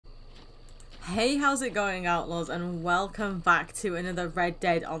Hey, how's it going, Outlaws, and welcome back to another Red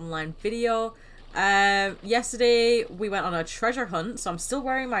Dead Online video. Yesterday we went on a treasure hunt, so I'm still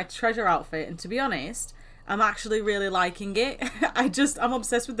wearing my treasure outfit, and to be honest, I'm actually really liking it. I'm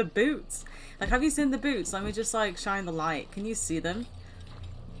obsessed with the boots. Like, have you seen the boots? Let me just like shine the light. Can you see them?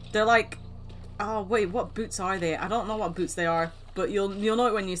 They're like, oh wait, what boots are they? I don't know what boots they are, but you'll know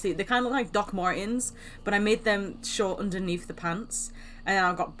it when you see it. They kind of look like Doc Martens, but I made them short underneath the pants. And then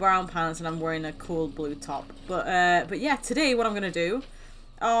I've got brown pants and I'm wearing a cool blue top. But yeah, today what I'm gonna do,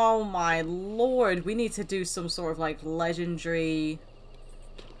 oh my lord, we need to do some sort of like legendary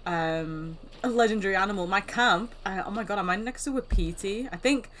a legendary animal. My camp, oh my god, am I next to Wapiti? I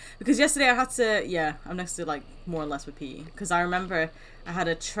think, because yesterday I had to, yeah, I'm next to like more or less Wapiti. Because I remember I had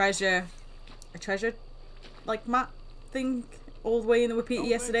a treasure like map thing all the way in the Wapiti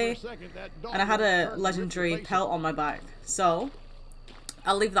yesterday. And I had a legendary pelt on my back. So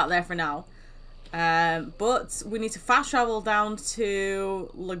I'll leave that there for now. But we need to fast travel down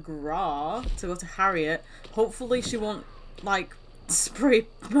to Le Gras to go to Harriet. Hopefully she won't like spray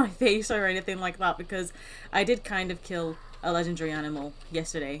my face or anything like that, because I did kind of kill a legendary animal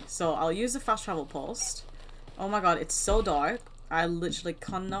yesterday. So I'll use the fast travel post. Oh my god, it's so dark. I literally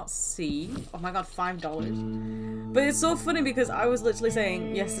cannot see. Oh my god, $5. But it's so funny because I was literally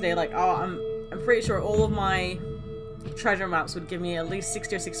saying yesterday, like, oh, I'm pretty sure all of my treasure maps would give me at least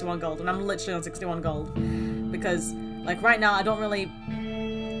 60 or 61 gold, and I'm literally on 61 gold because like right now I don't really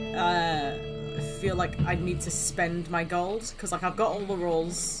feel like I need to spend my gold, because like I've got all the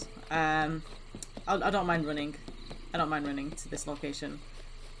rolls. I don't mind running. I don't mind running to this location.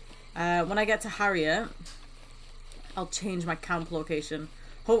 When I get to Harriet, I'll change my camp location.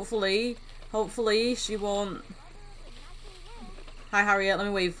 Hopefully she won't. Hi Harriet, let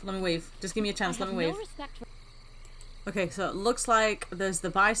me wave. Just give me a chance, let me wave. Okay, so it looks like there's the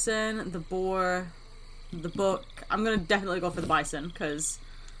bison, the boar, the buck. I'm gonna definitely go for the bison, because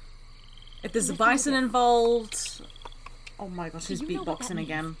if there's a bison involved... Oh my gosh, she's beatboxing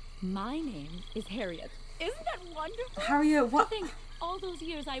again. My name is Harriet. Isn't that wonderful? Harriet, what? To think all those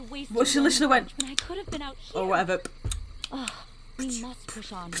years I wasted. Well, she literally went... When I could have been out here. Or whatever. Oh, we must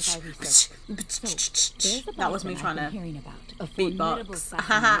push on with our research. So, there's a that was me bison trying I've to been hearing about. A formidable beatbox.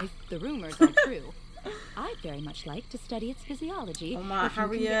 specimen, if the rumors are true. I'd very much like to study its physiology. Oh my, if you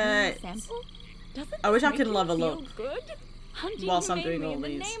can get me Harriet. a sample, doesn't I wish I make could you level feel up good? Hunting whilst I'm doing humanely all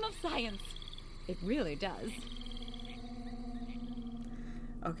in these. the name of science. It really does.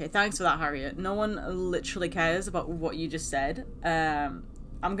 Okay, thanks for that, Harriet. No one literally cares about what you just said. I'm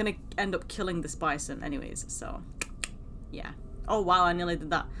gonna end up killing this bison anyways, so yeah. Oh wow, I nearly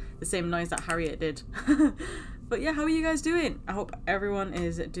did that. The same noise that Harriet did. But yeah, how are you guys doing? I hope everyone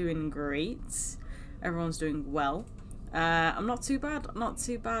is doing great. Everyone's doing well. I'm not too bad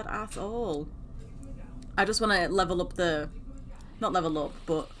at all. I just want to level up the... Not level up,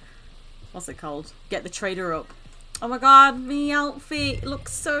 but... What's it called? Get the trader up. Oh my god, me outfit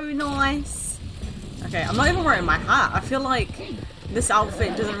looks so nice. Okay, I'm not even wearing my hat. I feel like this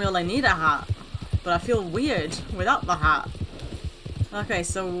outfit doesn't really need a hat. But I feel weird without the hat. Okay,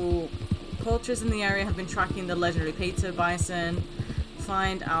 so... Poachers in the area have been tracking the legendary Pater bison.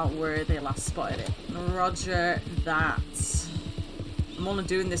 Find out where they last spotted it. Roger that. I'm only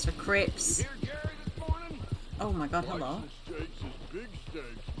doing this for crips. Oh my god, hello.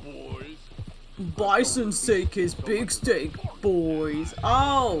 Bison steak is big steak, boys.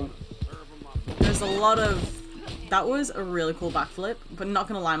 Oh! There's a lot of... That was a really cool backflip, but not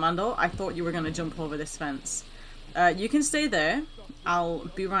gonna lie, Mando, I thought you were gonna jump over this fence. You can stay there. I'll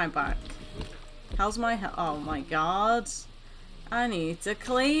be right back. How's my... Oh my god. I need to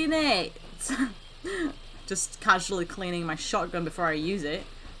clean it. Just casually cleaning my shotgun before I use it.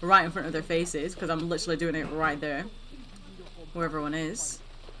 Right in front of their faces, because I'm literally doing it right there. Where everyone is.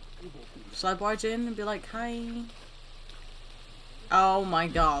 Shall I barge in and be like, hi? Oh my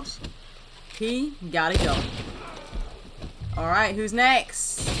god. He gotta go. Alright, who's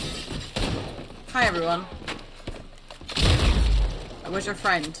next? Hi everyone. Where's your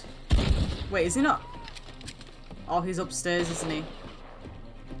friend? Wait, is he not? Oh, he's upstairs, isn't he?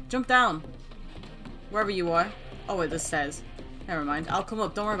 Jump down. Wherever you are. Oh wait, there's stairs. Never mind. I'll come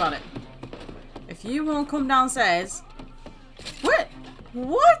up. Don't worry about it. If you won't come downstairs... What?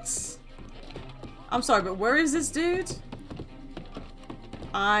 What? I'm sorry, but where is this dude?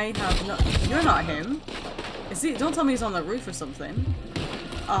 I have no... You're not him. Is he... Don't tell me he's on the roof or something.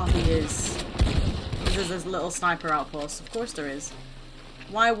 Oh, he is. There's this little sniper outpost. Of course there is.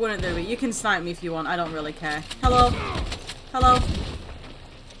 Why wouldn't there be? You can snipe me if you want. I don't really care. Hello? Hello?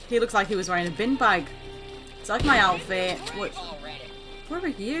 He looks like he was wearing a bin bag. It's like my outfit. What? Where are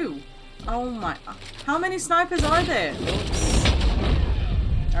you? Oh my. How many snipers are there? Oops.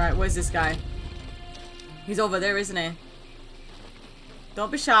 Alright, where's this guy? He's over there, isn't he?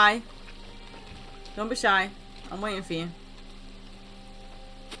 Don't be shy. Don't be shy. I'm waiting for you.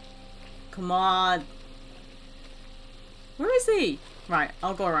 Come on. Where is he? Right,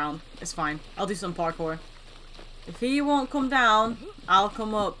 I'll go around. It's fine. I'll do some parkour. If he won't come down, I'll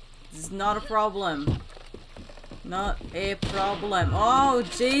come up. It's not a problem. Not a problem. Oh,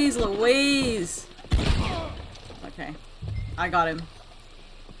 jeez Louise. Okay. I got him.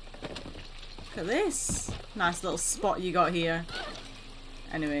 Look at this. Nice little spot you got here.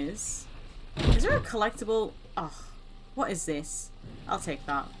 Anyways. Is there a collectible? Oh, what is this? I'll take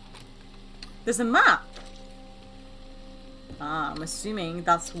that. There's a map. Ah, I'm assuming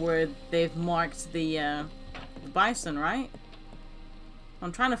that's where they've marked the bison, right?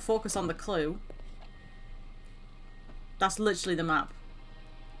 I'm trying to focus on the clue. That's literally the map.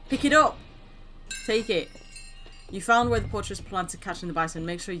 Pick it up! Take it. You found where the poachers plan to catch the bison.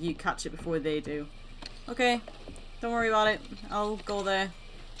 Make sure you catch it before they do. Okay. Don't worry about it. I'll go there.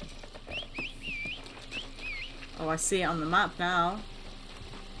 Oh, I see it on the map now.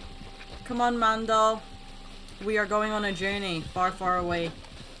 Come on, Mando. We are going on a journey. Far, far away.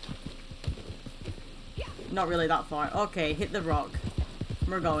 Not really that far. Okay, hit the rock.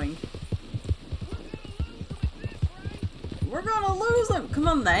 We're going. We're gonna lose him! Come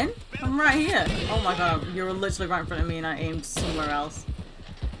on then! I'm right here! Oh my god, you were literally right in front of me and I aimed somewhere else.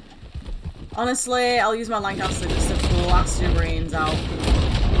 Honestly, I'll use my Lancaster just to blast your brains out.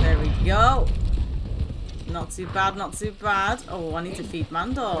 There we go. Not too bad, not too bad. Oh, I need to feed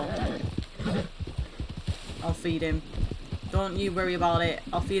Mando. I'll feed him. Don't you worry about it.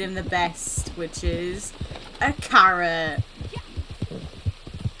 I'll feed him the best, which is a carrot.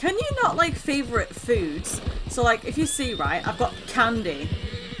 Can you not like favorite foods? So like if you see, right, I've got candy,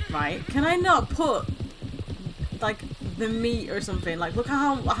 right? Can I not put like the meat or something? Like look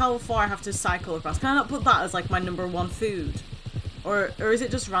how far I have to cycle across. Can I not put that as like my #1 food? Or is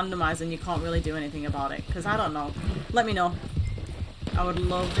it just randomized and you can't really do anything about it? Because I don't know. Let me know. I would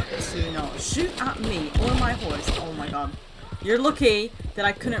love to know. Shoot at me or my horse. Oh my god. You're lucky that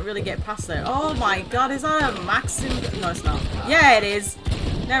I couldn't really get past there. Oh my god, is that a maximum? No, it's not. Yeah, it is.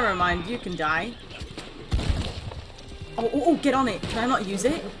 Never mind, you can die. Oh, get on it. Can I not use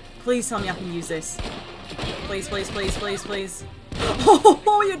it? Please tell me I can use this. Please, please, please, please, please.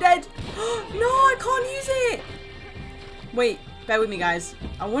 Oh, you're dead. No, I can't use it. Wait, bear with me, guys.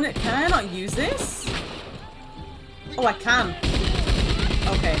 I want it. Can I not use this? Oh, I can.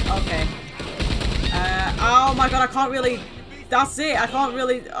 Okay, okay. Oh my god, I can't really... That's it, I can't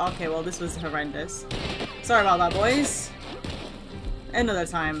really... Okay, well, this was horrendous. Sorry about that, boys. Another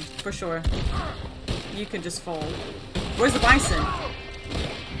time, for sure. You can just fall. Where's the bison?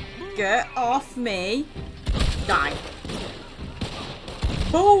 Get off me. Die.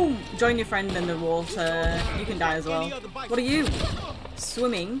 Boom! Join your friend in the water. You can die as well. What are you?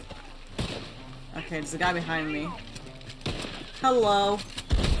 Swimming? Okay, there's a guy behind me. Hello.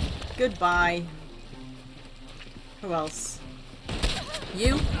 Goodbye. Who else?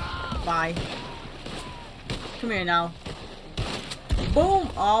 You? Bye. Come here now. Boom!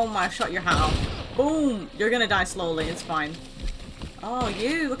 Oh my, shot your hat off. Boom! You're gonna die slowly, it's fine. Oh,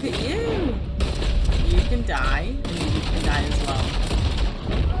 you! Look at you! You can die, and you can die as well.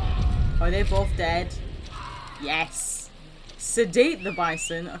 Are they both dead? Yes! Sedate the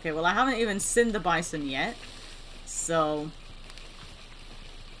bison. Okay, well I haven't even seen the bison yet. So...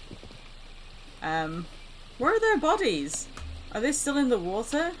 where are their bodies? Are they still in the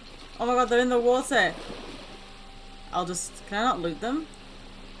water? Oh my god, they're in the water! I'll just... Can I not loot them?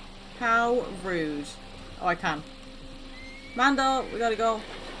 How rude. Oh, I can. Mando, we gotta go.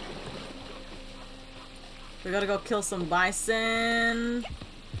 We gotta go kill some bison.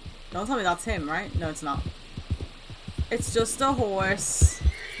 Don't tell me that's him, right? No, it's not. It's just a horse.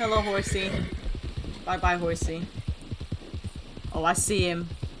 Hello, horsey. Bye-bye, horsey. Oh, I see him.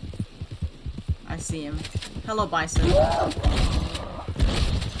 I see him. Hello, bison.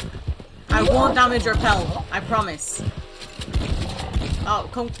 I won't damage your pelt. I promise. Oh,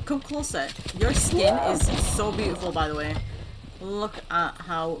 come closer. Your skin is so beautiful, by the way. Look at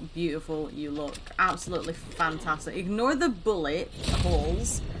how beautiful you look. Absolutely fantastic. Ignore the bullet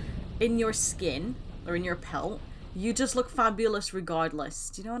holes in your skin or in your pelt. You just look fabulous regardless.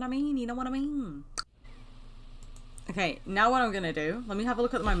 Do you know what I mean? You know what I mean? Okay, now what I'm gonna do, let me have a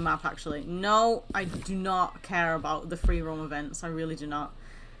look at my map actually. No, I do not care about the free roam events. I really do not.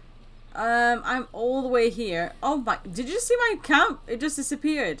 I'm all the way here. Oh my, did you see my camp? It just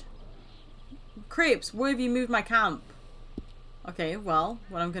disappeared. Crepes, where have you moved my camp? Okay, well,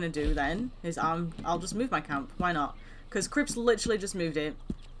 what I'm gonna do then is I'll just move my camp. Why not? Because Crips literally just moved it.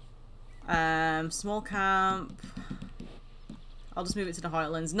 Small camp. I'll just move it to the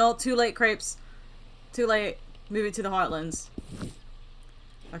Heartlands. No, too late, Crips. Too late. Move it to the Heartlands.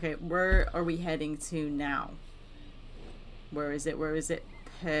 Okay, where are we heading to now? Where is it? Where is it?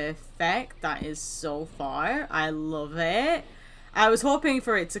 Perfect. That is so far. I love it. I was hoping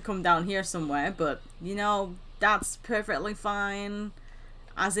for it to come down here somewhere, but, you know, that's perfectly fine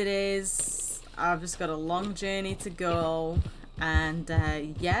as it is. I've just got a long journey to go. And,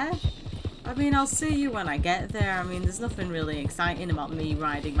 yeah. I mean, I'll see you when I get there. I mean, there's nothing really exciting about me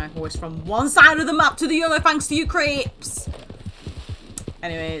riding my horse from one side of the map to the other thanks to you creeps.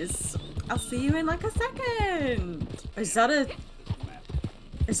 Anyways, I'll see you in like a second. Is that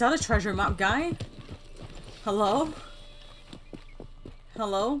a treasure map guy? Hello?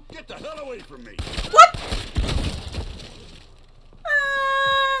 Hello? Get the hell away from me! What?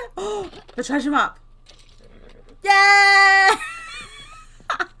 Oh, the treasure map. Yeah!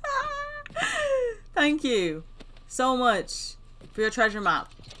 Thank you so much for your treasure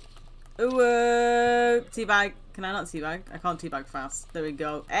map. Ooh, teabag. Can I not teabag? I can't teabag fast. There we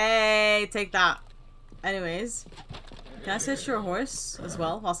go. Hey, take that. Anyways, can I search your horse as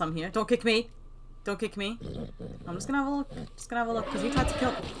well whilst I'm here? Don't kick me. Don't kick me. I'm just gonna have a look. Just gonna have a look because you tried to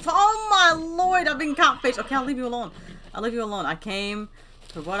kill. Oh my lord! I've been catfished. Okay, I'll leave you alone. I'll leave you alone. I came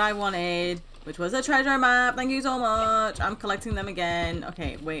for what I wanted, which was a treasure map. Thank you so much. I'm collecting them again.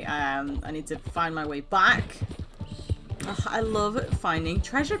 Okay, wait. I need to find my way back. Ugh, I love finding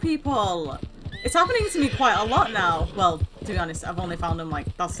treasure people. It's happening to me quite a lot now. Well, to be honest, I've only found them like,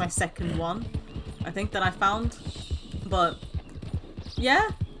 that's my second one, I think, that I found. But, yeah,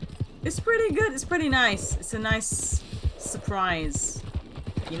 it's pretty good. It's pretty nice. It's a nice surprise,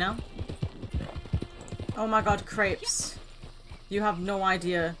 you know? Oh my god, crepes. You have no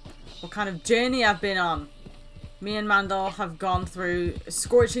idea what kind of journey I've been on. Me and Mandor have gone through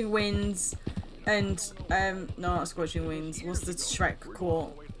scorching winds and, no, not scorching winds. What's the Shrek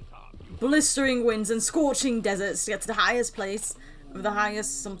quote? Blistering winds and scorching deserts to get to the highest place of the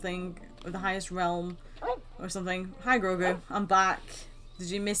highest something, of the highest realm or something. Hi Grogu, I'm back.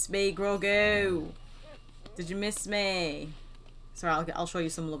 Did you miss me, Grogu? Did you miss me? Sorry, I'll show you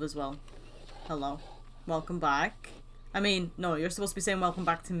some love as well. Hello, welcome back. I mean, no, you're supposed to be saying welcome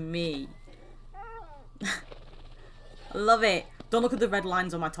back to me. I love it. Don't look at the red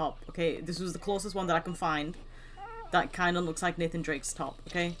lines on my top, okay? This was the closest one that I can find. That kind of looks like Nathan Drake's top,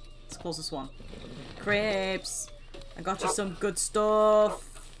 okay? It's the closest one. Crepes. I got you some good stuff.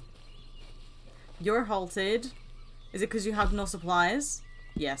 You're halted. Is it because you have no supplies?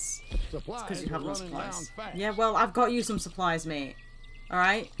 Yes. It's because you have no supplies. Yeah, well, I've got you some supplies, mate.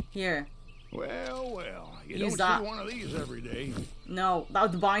 Alright? Here. Well, you Use don't that. see one of these every day. No,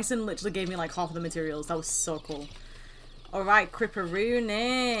 the bison literally gave me like half of the materials. That was so cool. Alright,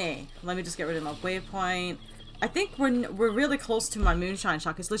 Cripperoony. Let me just get rid of my waypoint. I think we're really close to my moonshine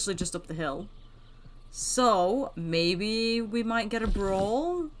shack. It's literally just up the hill. So, maybe we might get a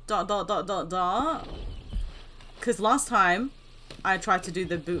brawl? ... Because last time I tried to do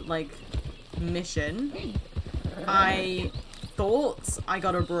the bootleg mission, I thought I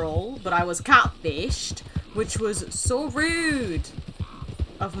got a brawl, but I was catfished, which was so rude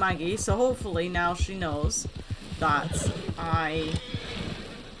of Maggie. So hopefully now she knows that I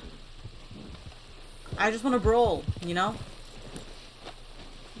just want to brawl, you know?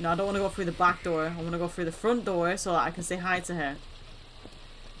 No, I don't want to go through the back door. I want to go through the front door so that I can say hi to her.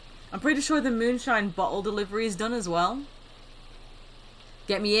 I'm pretty sure the moonshine bottle delivery is done as well.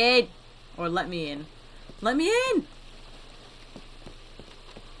 Get me in! Or let me in. Let me in!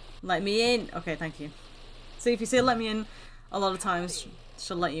 Let me in! Okay, thank you. So if you say let me in, a lot of times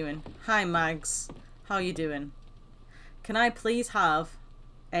she'll let you in. Hi, Mags. How you doing? Can I please have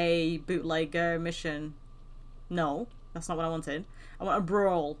a bootlegger mission? No, that's not what I wanted. I want a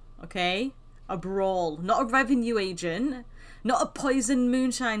brawl, okay? A brawl. Not a revenue agent. Not a poison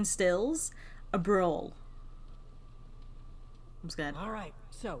moonshine stills. A brawl. I'm scared. Alright,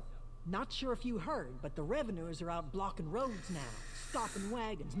 so, not sure if you heard, but the revenuers are out blocking roads now. Stopping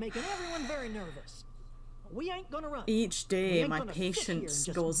wagons, making everyone very nervous. We ain't gonna run. Each day my patience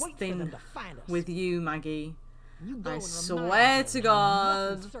goes thin with you, Maggie. I swear to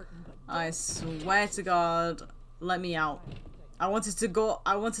God. I swear to God. Let me out. I wanted to go.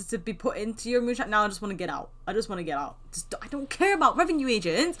 I wanted to be put into your moonshine. Now I just want to get out. I just want to get out. I don't care about revenue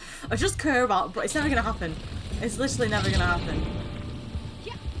agents. I just care about. But it's never gonna happen. It's literally never gonna happen.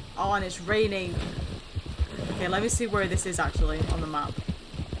 Oh, and it's raining. Okay, let me see where this is actually on the map.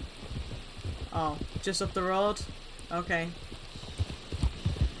 Oh, just up the road. Okay.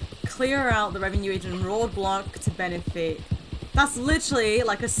 clear out the revenue agent roadblock to benefit. That's literally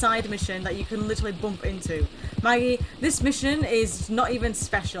like a side mission that you can literally bump into. Maggie, this mission is not even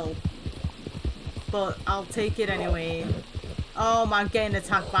special. But I'll take it anyway. Oh, I'm getting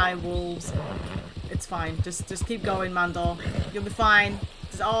attacked by wolves. It's fine. Just keep going, Mando. You'll be fine.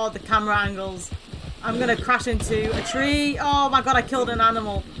 Just, oh, the camera angles. I'm gonna crash into a tree. Oh my god, I killed an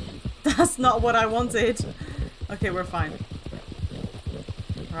animal. That's not what I wanted. Okay, we're fine.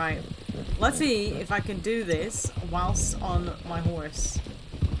 Right. Let's see if I can do this whilst on my horse.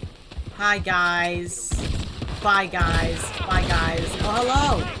 Hi, guys. Bye, guys. Bye, guys. Oh,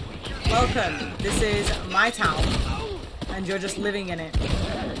 hello. Welcome. This is my town. And you're just living in it.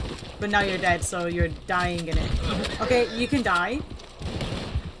 But now you're dead, so you're dying in it. Okay, you can die.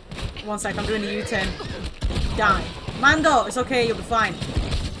 One sec, I'm doing a U-turn. Die. Mando, it's okay, you'll be fine.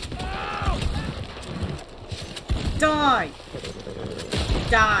 Die.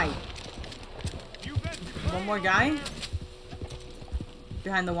 Die. One more guy.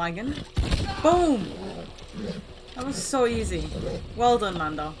 Behind the wagon. Boom! That was so easy. Well done,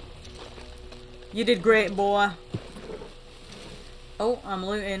 Mando. You did great, boy. Oh, I'm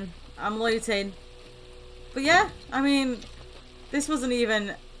looting. I'm looting. But yeah, I mean, this wasn't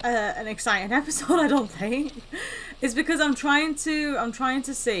even an exciting episode, I don't think. It's because I'm trying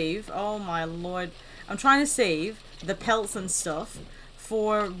to save. Oh my lord, I'm trying to save the pelts and stuff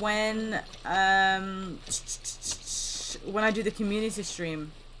for when I do the community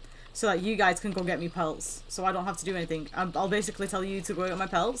stream, so that you guys can go get me pelts, so I don't have to do anything. I'll basically tell you to go get my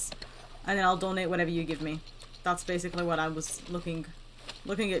pelts, and then I'll donate whatever you give me. That's basically what I was looking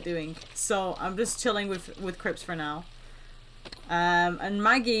at doing. So I'm just chilling with Crips for now. And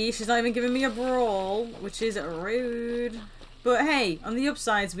Maggie, she's not even giving me a brawl, which is rude. But hey, on the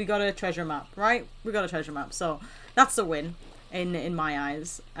upsides, we got a treasure map, right? We got a treasure map, so that's a win in my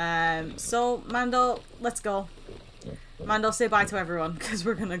eyes. So Mando, let's go. Mando, say bye to everyone, because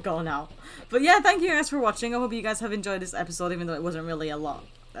we're gonna go now. But yeah, thank you guys for watching. I hope you guys have enjoyed this episode, even though it wasn't really a lot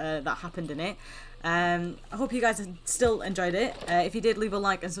that happened in it. I hope you guys still enjoyed it. If you did, leave a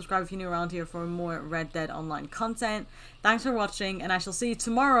like and subscribe if you're new around here for more Red Dead Online content. Thanks for watching, and I shall see you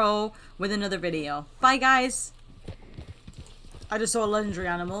tomorrow with another video. Bye, guys! I just saw a legendary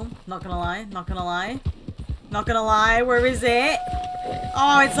animal. Not gonna lie. Not gonna lie. Not gonna lie. Where is it?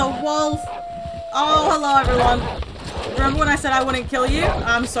 Oh, it's a wolf! Oh, hello, everyone. Remember when I said I wouldn't kill you?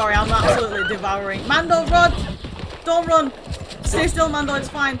 I'm sorry, I'm absolutely devouring. Mando, run! Don't run! Stay still, Mando, it's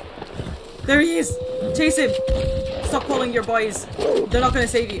fine. There he is! Chase him! Stop calling your boys. They're not gonna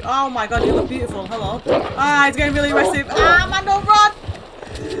save you. Oh my god, you look beautiful. Hello. Ah, it's getting really aggressive. Ah, Mando, run!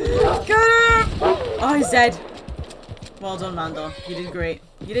 Get him! Oh, he's dead. Well done, Mando. You did great.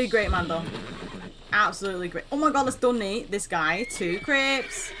 You did great, Mando. Absolutely great. Oh my god, let's donate this guy to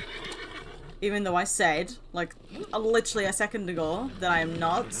Crips. Even though I said, like, literally a second ago that I am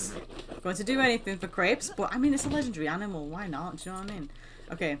not going to do anything for Crips. But, I mean, it's a legendary animal. Why not? Do you know what I mean?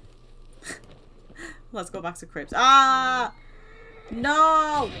 Okay. Let's go back to Crips. Ah!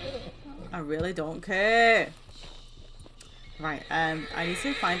 No! I really don't care. Right, I need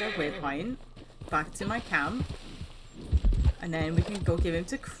to find a waypoint. Back to my camp. And then we can go give him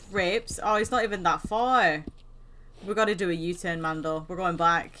to Crips. Oh, he's not even that far. We've got to do a U-turn, Mando. We're going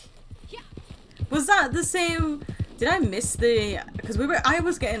back. Was that the same? Did I miss the? Because I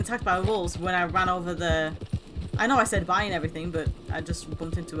was getting attacked by wolves when I ran over the. I know I said bye and everything, but I just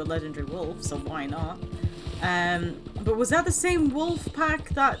bumped into a legendary wolf, so why not? But was that the same wolf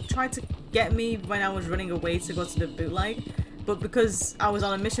pack that tried to get me when I was running away to go to the bootleg? But because I was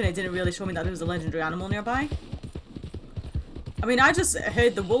on a mission, it didn't really show me that there was a legendary animal nearby. I mean, I just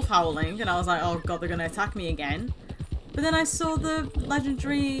heard the wolf howling, and I was like, oh god, they're gonna attack me again. But then I saw the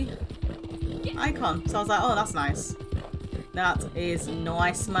legendary icon, so I was like, oh, that's nice. That is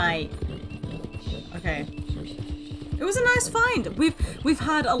nice, mate. Okay. It was a nice find. We've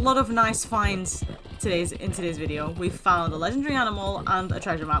had a lot of nice finds in today's video. We've found a legendary animal and a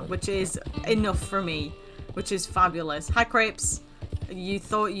treasure map, which is enough for me, which is fabulous. Hi, Crepes. You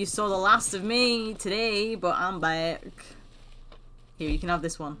thought you saw the last of me today, but I'm back. Here, you can have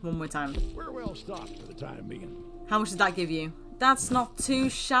this one more time. We're well stocked for the time being. How much did that give you? That's not too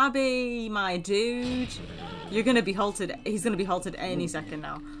shabby, my dude. You're gonna be halted. He's gonna be halted any second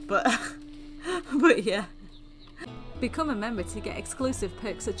now. But, but yeah. Become a member to get exclusive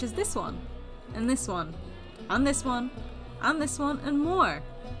perks such as this one, and this one, and this one, and this one, and more.